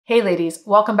Hey ladies,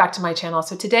 welcome back to my channel.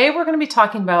 So today we're going to be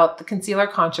talking about the concealer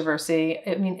controversy.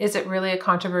 I mean, is it really a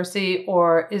controversy,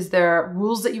 or is there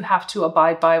rules that you have to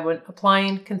abide by when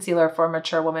applying concealer for a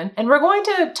mature woman? And we're going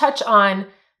to touch on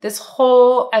this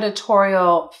whole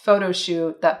editorial photo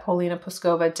shoot that Paulina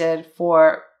Poskova did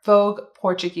for Vogue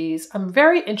Portuguese. I'm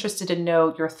very interested to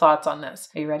know your thoughts on this.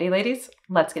 Are you ready, ladies?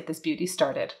 Let's get this beauty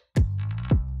started.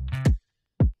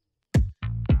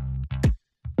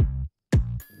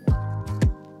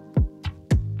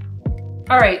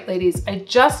 All right, ladies, I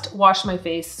just washed my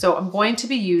face, so I'm going to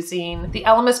be using the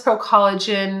Elemis Pro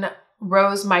Collagen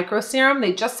Rose Micro Serum.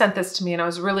 They just sent this to me and I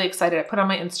was really excited. I put it on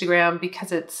my Instagram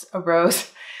because it's a rose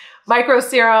micro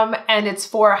serum and it's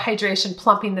for hydration,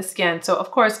 plumping the skin. So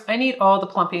of course I need all the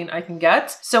plumping I can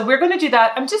get. So we're gonna do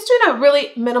that. I'm just doing a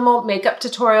really minimal makeup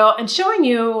tutorial and showing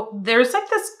you there's like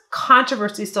this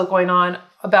controversy still going on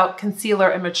about concealer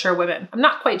in mature women. I'm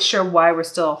not quite sure why we're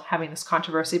still having this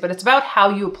controversy, but it's about how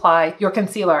you apply your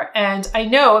concealer. And I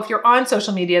know if you're on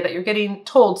social media that you're getting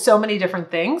told so many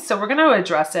different things. So we're gonna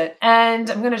address it. And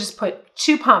I'm gonna just put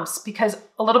 2 pumps because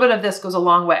a little bit of this goes a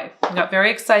long way. I got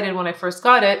very excited when I first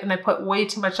got it and I put way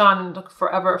too much on and took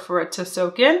forever for it to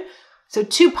soak in. So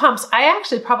 2 pumps, I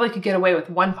actually probably could get away with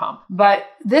 1 pump, but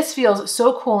this feels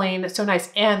so cooling, so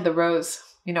nice, and the rose.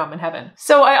 You know I'm in heaven.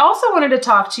 So I also wanted to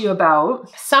talk to you about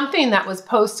something that was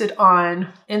posted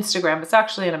on Instagram. It's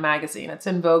actually in a magazine. It's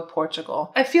in Vogue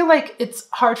Portugal. I feel like it's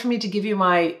hard for me to give you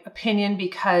my opinion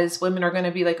because women are going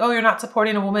to be like, oh, you're not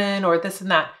supporting a woman or this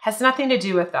and that. It has nothing to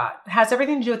do with that. It has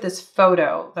everything to do with this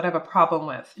photo that I have a problem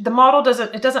with. The model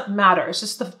doesn't matter. It's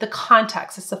just the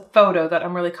context. It's the photo that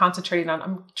I'm really concentrating on.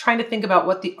 I'm trying to think about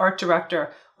what the art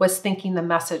director was thinking the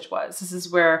message was. This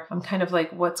is where I'm kind of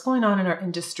like, what's going on in our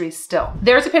industry still?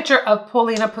 There's a picture of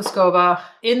Paulina Poskova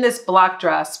in this black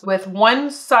dress with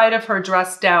one side of her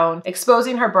dress down,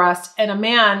 exposing her breast, and a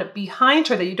man behind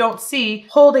her that you don't see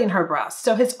holding her breast.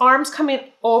 So his arms coming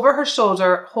over her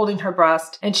shoulder, holding her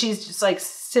breast, and she's just like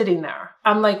sitting there.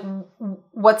 I'm like,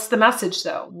 what's the message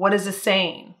though? What is this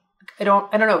saying? I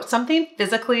don't know. Something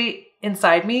physically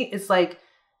inside me is like,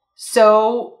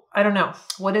 so, I don't know.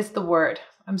 What is the word?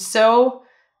 I'm so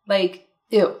like,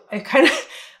 ew. I kind of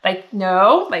like,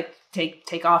 no, like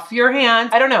take off your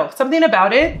hands. I don't know, something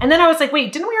about it. And then I was like,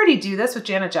 wait, didn't we already do this with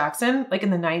Janet Jackson? Like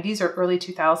in the 90s or early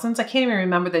 2000s? I can't even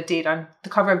remember the date on the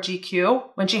cover of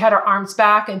GQ when she had her arms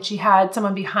back and she had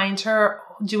someone behind her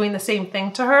doing the same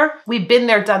thing to her. We've been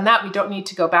there, done that. We don't need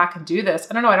to go back and do this.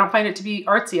 I don't know. I don't find it to be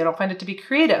artsy. I don't find it to be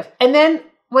creative. And then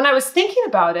when I was thinking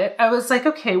about it, I was like,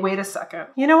 okay, wait a second.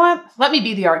 You know what? Let me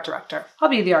be the art director. I'll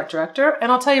be the art director and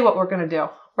I'll tell you what we're going to do.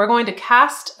 We're going to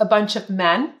cast a bunch of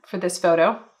men for this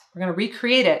photo. We're going to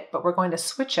recreate it, but we're going to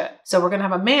switch it. So we're going to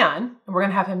have a man and we're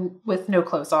going to have him with no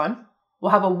clothes on.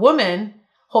 We'll have a woman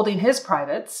holding his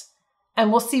privates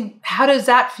and we'll see how does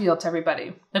that feel to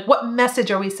everybody? Like what message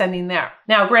are we sending there?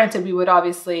 Now, granted, we would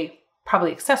obviously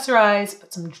probably accessorize,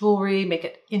 put some jewelry, make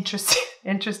it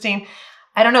interesting.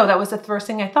 I don't know. That was the first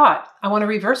thing I thought. I want to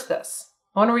reverse this.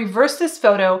 I want to reverse this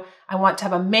photo. I want to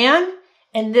have a man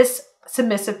in this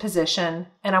submissive position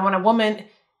and I want a woman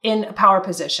in a power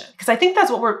position. Because I think that's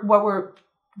what we're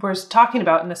talking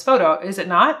about in this photo, is it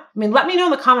not? I mean, let me know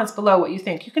in the comments below what you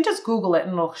think. You can just Google it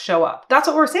and it'll show up. That's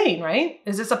what we're saying, right?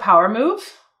 Is this a power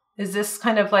move? Is this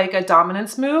kind of like a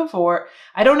dominance move? Or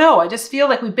I don't know. I just feel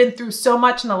like we've been through so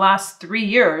much in the last 3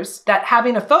 years that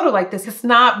having a photo like this is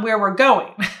not where we're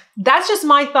going. That's just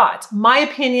my thoughts. My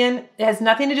opinion. It has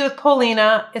nothing to do with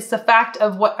Paulina. It's the fact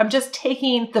of what I'm just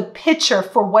taking the picture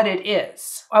for what it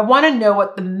is. I want to know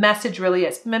what the message really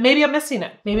is. Maybe I'm missing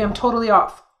it. Maybe I'm totally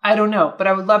off. I don't know, but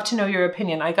I would love to know your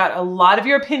opinion. I got a lot of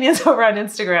your opinions over on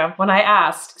Instagram when I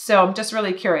asked. So I'm just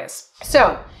really curious.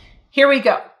 So here we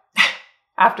go.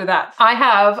 After that, I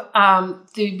have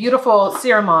the beautiful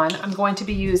serum on. I'm going to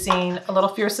be using a little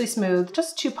Fiercely Smooth,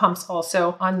 just 2 pumps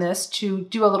also on this to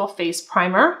do a little face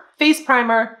primer. Face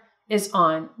primer is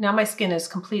on. Now my skin is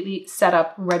completely set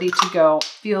up, ready to go.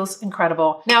 Feels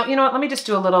incredible. Now, you know what? Let me just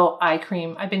do a little eye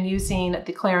cream. I've been using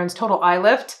the Clarins Total Eye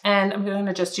Lift and I'm going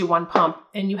to just do 1 pump.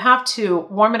 And you have to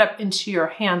warm it up into your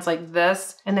hands like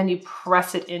this and then you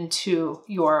press it into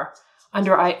your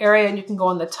under eye area and you can go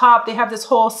on the top. They have this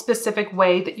whole specific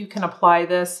way that you can apply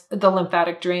this, the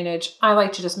lymphatic drainage. I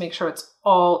like to just make sure it's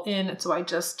all in. So I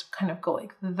just kind of go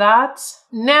like that.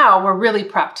 Now we're really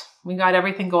prepped. We got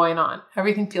everything going on.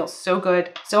 Everything feels so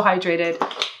good, so hydrated.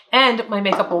 And my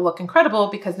makeup will look incredible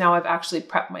because now I've actually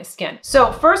prepped my skin.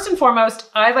 So first and foremost,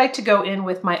 I like to go in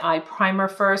with my eye primer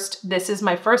first. This is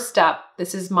my first step.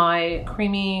 This is my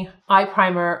creamy eye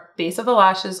primer, base of the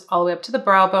lashes, all the way up to the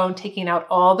brow bone, taking out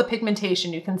all the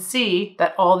pigmentation. You can see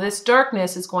that all this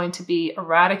darkness is going to be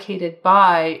eradicated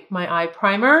by my eye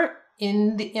primer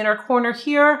in the inner corner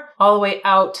here, all the way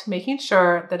out, making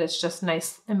sure that it's just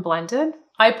nice and blended.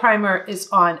 Eye primer is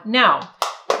on. Now,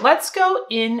 let's go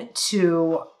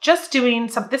into just doing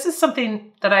some, this is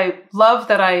something that I love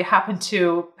that I happen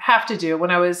to have to do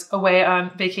when I was away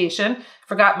on vacation.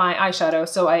 Forgot my eyeshadow,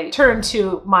 so I turned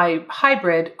to my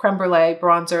hybrid creme brulee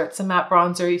bronzer. It's a matte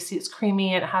bronzer. You see it's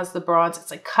creamy and it has the bronze. It's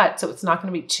like cut, so it's not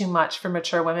gonna be too much for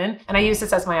mature women. And I use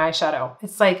this as my eyeshadow.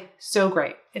 It's like so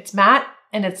great. It's matte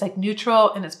and it's like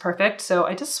neutral and it's perfect. So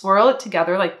I just swirl it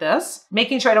together like this,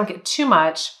 making sure I don't get too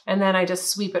much. And then I just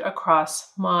sweep it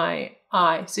across my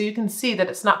eye. So you can see that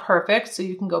it's not perfect. So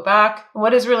you can go back. And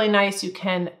what is really nice, you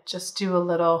can just do a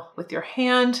little with your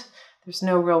hand. There's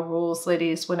no real rules,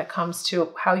 ladies, when it comes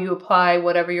to how you apply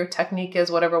whatever your technique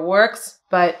is, whatever works,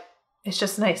 but it's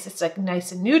just nice. It's like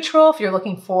nice and neutral. If you're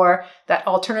looking for that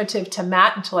alternative to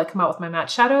matte until I come out with my matte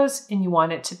shadows and you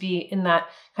want it to be in that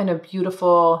kind of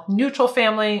beautiful neutral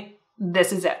family,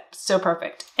 this is it. So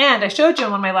perfect. And I showed you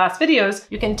in one of my last videos,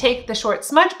 you can take the short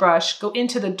smudge brush, go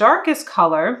into the darkest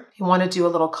color. If you want to do a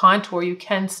little contour, you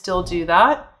can still do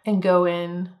that and go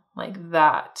in like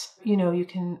that. You know, you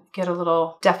can get a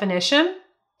little definition.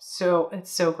 So it's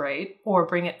so great. Or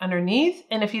bring it underneath.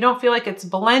 And if you don't feel like it's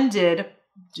blended,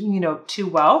 you know, too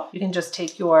well, you can just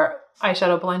take your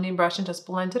eyeshadow blending brush and just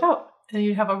blend it out. And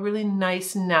you have a really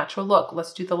nice natural look.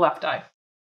 Let's do the left eye.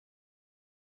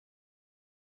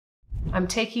 I'm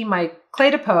taking my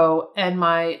Clé de Peau and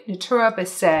my Natura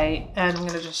Bissé, and I'm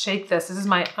gonna just shake this. This is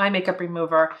my eye makeup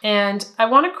remover. And I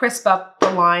wanna crisp up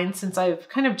the line since I've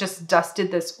kind of just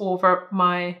dusted this over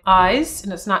my eyes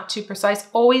and it's not too precise,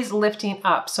 always lifting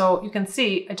up. So you can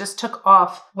see, I just took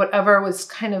off whatever was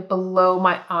kind of below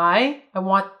my eye. I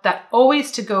want that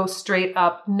always to go straight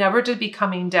up, never to be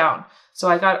coming down. So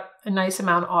I got a nice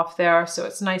amount off there, so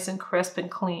it's nice and crisp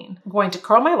and clean. I'm going to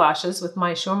curl my lashes with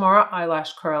my Shomora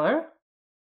eyelash curler.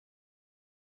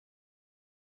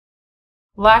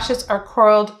 Lashes are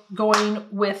curled going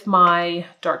with my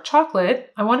dark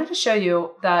chocolate. I wanted to show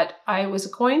you that I was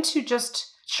going to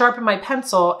just sharpen my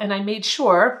pencil and I made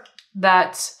sure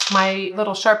that my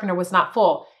little sharpener was not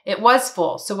full. It was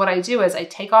full. So what I do is I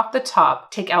take off the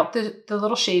top, take out the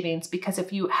little shavings, because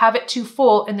if you have it too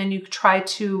full and then you try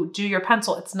to do your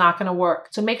pencil, it's not gonna work.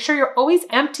 So make sure you're always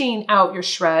emptying out your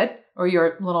shred or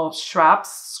your little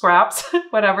scraps,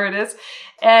 whatever it is.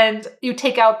 And you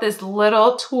take out this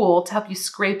little tool to help you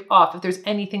scrape off if there's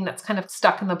anything that's kind of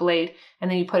stuck in the blade, and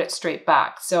then you put it straight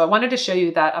back. So I wanted to show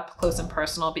you that up close and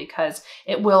personal because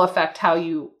it will affect how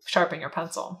you sharpen your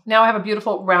pencil. Now I have a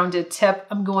beautiful rounded tip.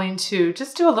 I'm going to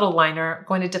just do a little liner. I'm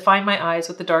going to define my eyes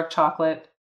with the dark chocolate.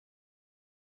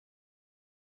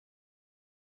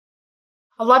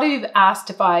 A lot of you have asked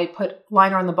if I put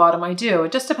liner on the bottom. I do.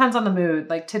 It just depends on the mood.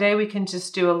 Like today we can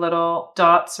just do a little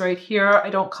dots right here. I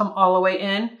don't come all the way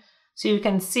in. So you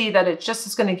can see that it just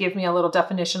is going to give me a little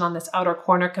definition on this outer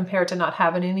corner compared to not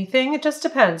having anything. It just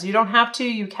depends. You don't have to,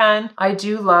 you can. I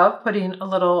do love putting a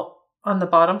little on the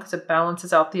bottom because it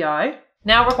balances out the eye.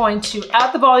 Now we're going to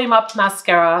add the Volume Up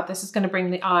mascara. This is going to bring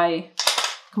the eye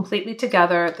completely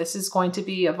together. This is going to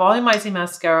be a volumizing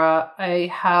mascara. I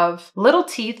have little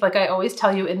teeth, like I always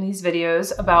tell you in these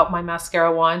videos about my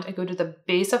mascara wand. I go to the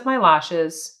base of my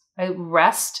lashes. I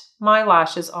rest my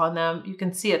lashes on them. You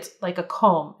can see it's like a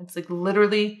comb. It's like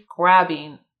literally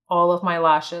grabbing all of my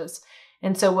lashes.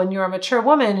 And so when you're a mature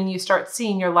woman and you start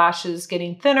seeing your lashes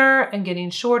getting thinner and getting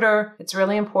shorter, it's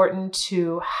really important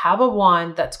to have a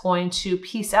wand that's going to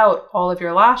piece out all of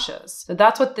your lashes. So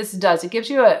that's what this does. It gives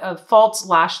you a false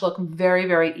lash look very,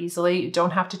 very easily. You don't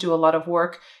have to do a lot of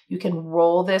work. You can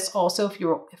roll this also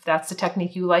if that's the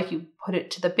technique you like. You put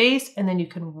it to the base and then you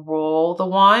can roll the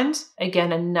wand.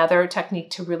 Again, another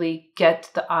technique to really get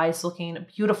the eyes looking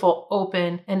beautiful,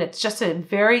 open, and it's just a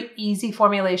very easy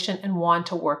formulation and wand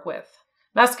to work with.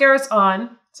 Mascara's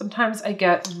on. Sometimes I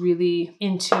get really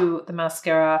into the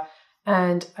mascara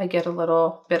and I get a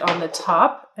little bit on the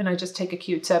top and I just take a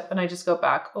Q-tip and I just go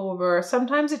back over.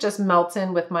 Sometimes it just melts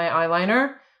in with my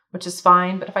eyeliner, which is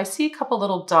fine. But if I see a couple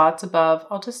little dots above,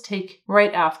 I'll just take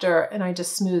right after and I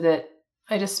just smooth it.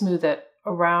 I just smooth it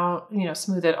around, you know,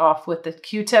 smooth it off with the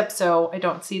Q-tip so I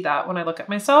don't see that when I look at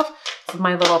myself. It's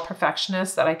my little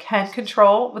perfectionist that I can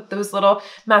control with those little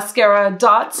mascara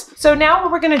dots. So now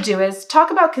what we're gonna do is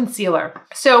talk about concealer.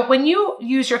 So when you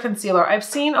use your concealer, I've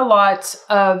seen a lot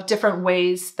of different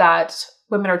ways that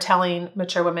women are telling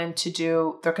mature women to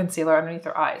do their concealer underneath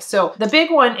their eyes. So the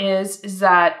big one is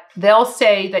that they'll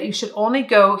say that you should only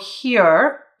go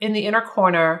here in the inner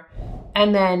corner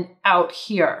and then out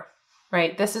here,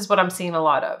 right? This is what I'm seeing a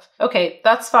lot of. Okay,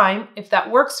 that's fine. If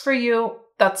that works for you,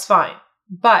 that's fine.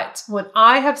 But what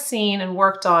I have seen and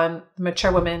worked on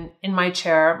mature women in my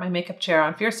chair, my makeup chair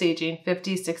on Fierce Aging,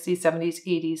 50s, 60s, 70s,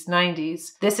 80s,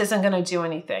 90s, this isn't gonna do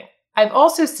anything. I've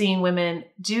also seen women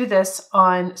do this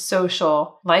on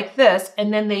social like this,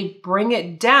 and then they bring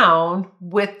it down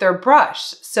with their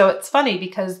brush. So it's funny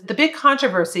because the big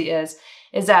controversy is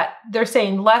that they're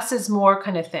saying less is more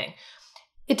kind of thing.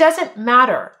 It doesn't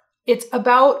matter. It's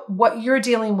about what you're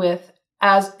dealing with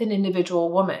as an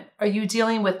individual woman. Are you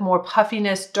dealing with more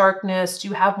puffiness, darkness? Do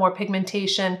you have more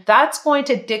pigmentation? That's going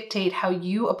to dictate how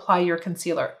you apply your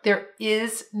concealer. There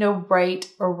is no right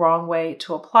or wrong way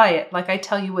to apply it. Like I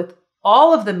tell you with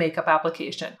all of the makeup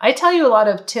application. I tell you a lot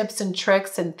of tips and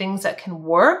tricks and things that can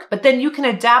work, but then you can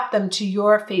adapt them to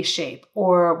your face shape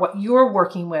or what you're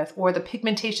working with or the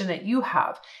pigmentation that you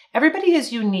have. Everybody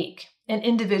is unique and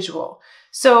individual.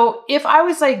 So if I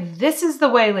was like, this is the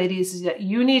way, ladies, is that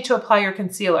you need to apply your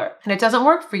concealer and it doesn't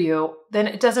work for you, then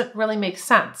it doesn't really make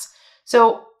sense.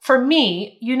 So for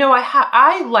me, you know,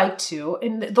 I like to,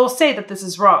 and they'll say that this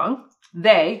is wrong.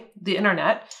 The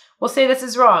internet, will say this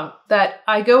is wrong, that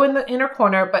I go in the inner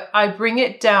corner, but I bring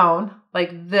it down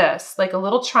like this, like a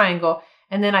little triangle,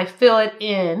 and then I fill it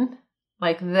in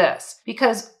like this.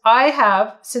 Because I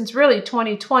have, since really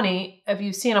 2020, if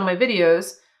you've seen on my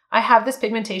videos, I have this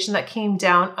pigmentation that came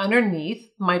down underneath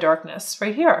my darkness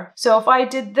right here. So if I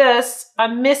did this,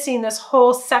 I'm missing this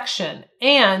whole section.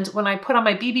 And when I put on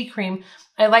my BB cream,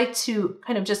 I like to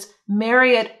kind of just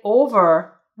marry it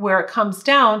over where it comes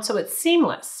down so it's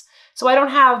seamless. So I don't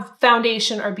have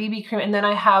foundation or BB cream and then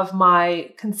I have my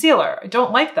concealer. I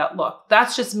don't like that look.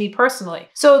 That's just me personally.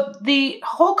 So the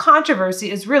whole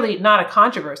controversy is really not a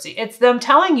controversy. It's them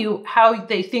telling you how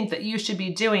they think that you should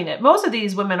be doing it. Most of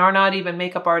these women are not even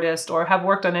makeup artists or have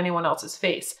worked on anyone else's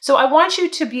face. So I want you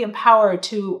to be empowered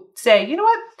to say, you know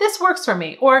what, this works for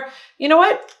me. Or you know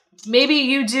what, maybe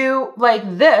you do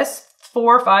like this,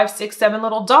 4, 5, 6, 7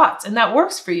 little dots, and that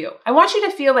works for you. I want you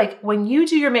to feel like when you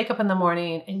do your makeup in the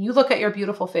morning and you look at your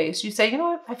beautiful face, you say, you know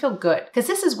what, I feel good because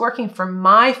this is working for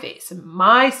my face,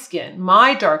 my skin,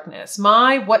 my darkness,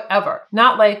 my whatever.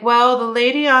 Not like, well, the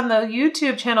lady on the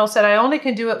YouTube channel said I only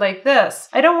can do it like this.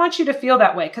 I don't want you to feel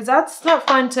that way because that's not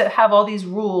fun to have all these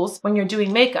rules when you're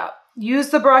doing makeup.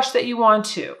 Use the brush that you want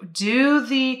to. Do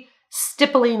the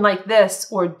stippling like this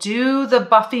or do the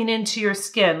buffing into your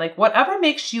skin, like whatever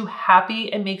makes you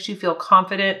happy and makes you feel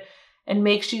confident and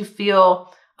makes you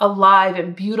feel alive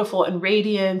and beautiful and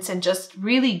radiant and just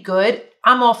really good.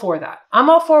 I'm all for that. I'm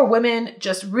all for women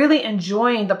just really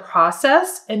enjoying the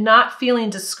process and not feeling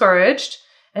discouraged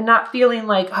and not feeling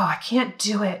like, oh, I can't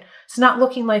do it. It's not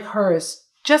looking like hers.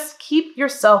 Just keep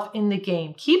yourself in the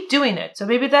game. Keep doing it. So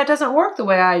maybe that doesn't work the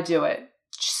way I do it.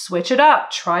 Switch it up,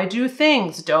 try new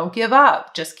things, don't give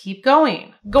up, just keep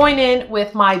going. Going in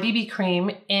with my BB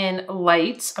cream in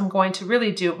light, I'm going to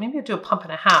really do, maybe I'll do a pump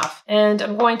and a half. And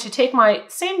I'm going to take my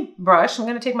same brush, I'm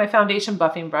gonna take my foundation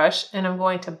buffing brush and I'm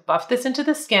going to buff this into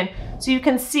the skin. So you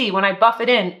can see when I buff it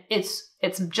in, it's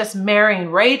just marrying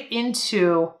right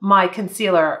into my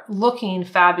concealer, looking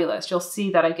fabulous. You'll see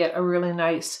that I get a really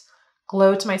nice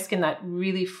glow to my skin, that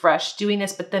really fresh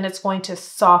dewiness, but then it's going to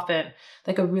soften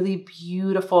like a really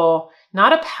beautiful,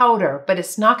 not a powder, but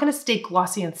it's not going to stay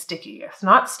glossy and sticky. It's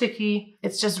not sticky.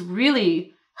 It's just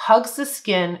really hugs the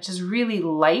skin, just really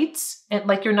light and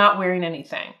like you're not wearing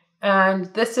anything. And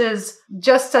this is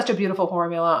just such a beautiful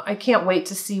formula. I can't wait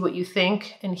to see what you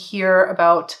think and hear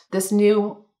about this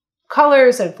new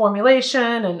colors and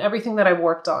formulation and everything that I've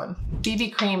worked on.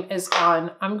 BB cream is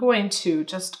on. I'm going to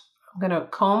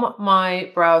comb my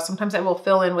brows. Sometimes I will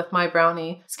fill in with my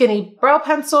brownie skinny brow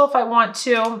pencil if I want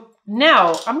to.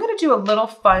 Now I'm going to do a little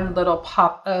fun little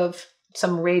pop of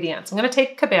some radiance. I'm going to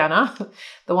take Cabana,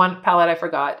 the one palette I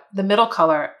forgot, the middle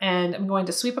color, and I'm going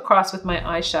to sweep across with my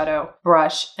eyeshadow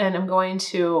brush and I'm going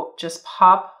to just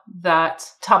pop that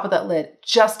top of that lid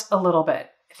just a little bit.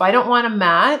 If I don't want a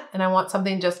matte and I want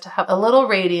something just to have a little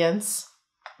radiance,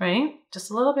 right?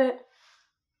 Just a little bit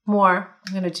more,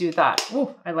 I'm gonna do that.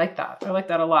 Ooh, I like that. I like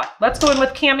that a lot. Let's go in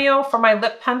with Cameo for my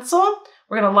lip pencil.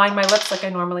 We're gonna line my lips like I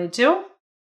normally do.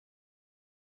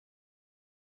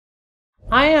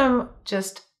 I am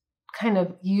just kind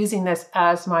of using this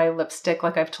as my lipstick,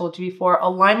 like I've told you before.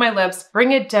 I'll line my lips,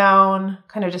 bring it down,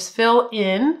 kind of just fill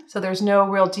in so there's no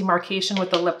real demarcation with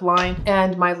the lip line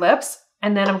and my lips.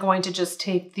 And then I'm going to just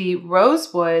take the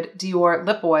Rosewood Dior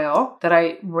lip oil that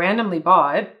I randomly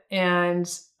bought,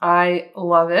 and I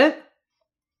love it.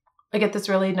 I get this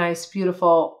really nice,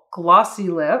 beautiful, glossy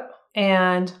lip,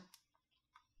 and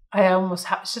I almost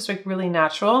have, it's just like really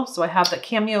natural. So I have the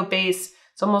cameo base.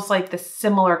 It's almost like the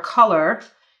similar color,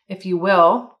 if you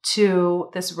will,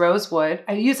 to this Rosewood.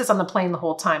 I use this on the plane the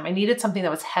whole time. I needed something that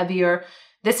was heavier.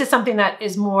 This is something that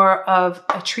is more of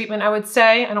a treatment, I would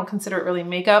say. I don't consider it really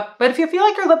makeup. But if you feel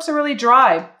like your lips are really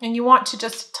dry and you want to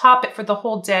just top it for the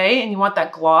whole day and you want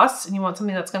that gloss and you want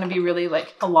something that's gonna be really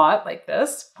like a lot like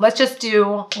this, let's just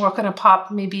do, we're gonna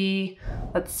pop maybe,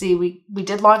 let's see, we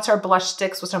did launch our blush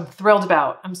sticks, which I'm thrilled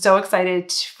about. I'm so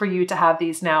excited for you to have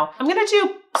these now. I'm gonna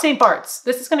do St. Bart's.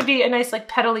 This is gonna be a nice like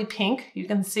petally pink, you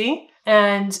can see.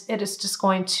 And it is just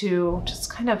going to just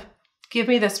kind of give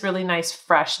me this really nice,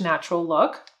 fresh, natural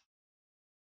look.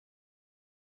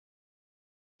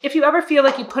 If you ever feel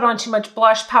like you put on too much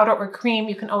blush, powder, or cream,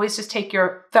 you can always just take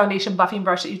your foundation buffing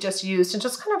brush that you just used and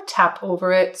just kind of tap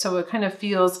over it so it kind of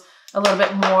feels a little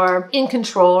bit more in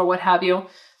control or what have you.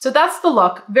 So that's the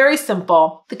look, very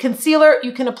simple. The concealer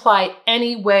you can apply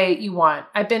any way you want.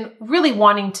 I've been really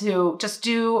wanting to just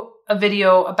do a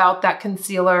video about that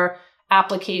concealer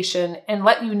application and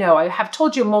let you know, I have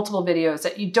told you in multiple videos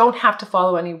that you don't have to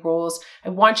follow any rules. I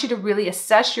want you to really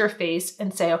assess your face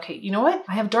and say, okay, you know what?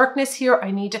 I have darkness here,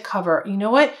 I need to cover. You know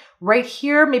what? Right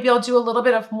here, maybe I'll do a little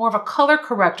bit of more of a color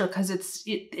corrector because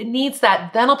it needs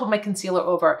that. Then I'll put my concealer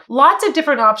over. Lots of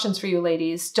different options for you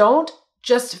ladies. Don't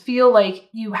just feel like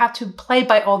you have to play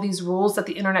by all these rules that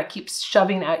the internet keeps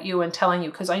shoving at you and telling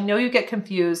you, because I know you get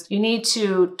confused. You need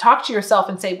to talk to yourself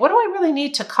and say, what do I really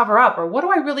need to cover up? Or what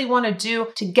do I really want to do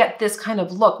to get this kind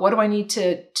of look? What do I need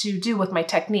to do with my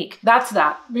technique? That's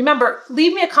that. Remember,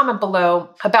 leave me a comment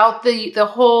below about the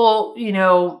whole, you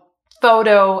know,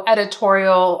 photo,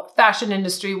 editorial, fashion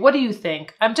industry. What do you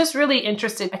think? I'm just really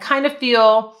interested. I kind of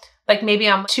feel like maybe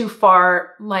I'm too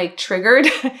far like triggered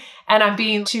and I'm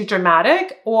being too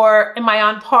dramatic, or am I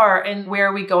on par and where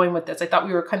are we going with this? I thought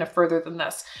we were kind of further than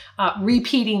this.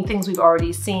 Repeating things we've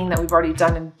already seen that we've already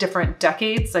done in different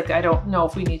decades. Like, I don't know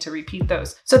if we need to repeat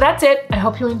those. So that's it. I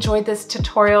hope you enjoyed this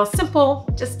tutorial. Simple,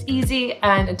 just easy.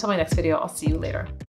 And until my next video, I'll see you later.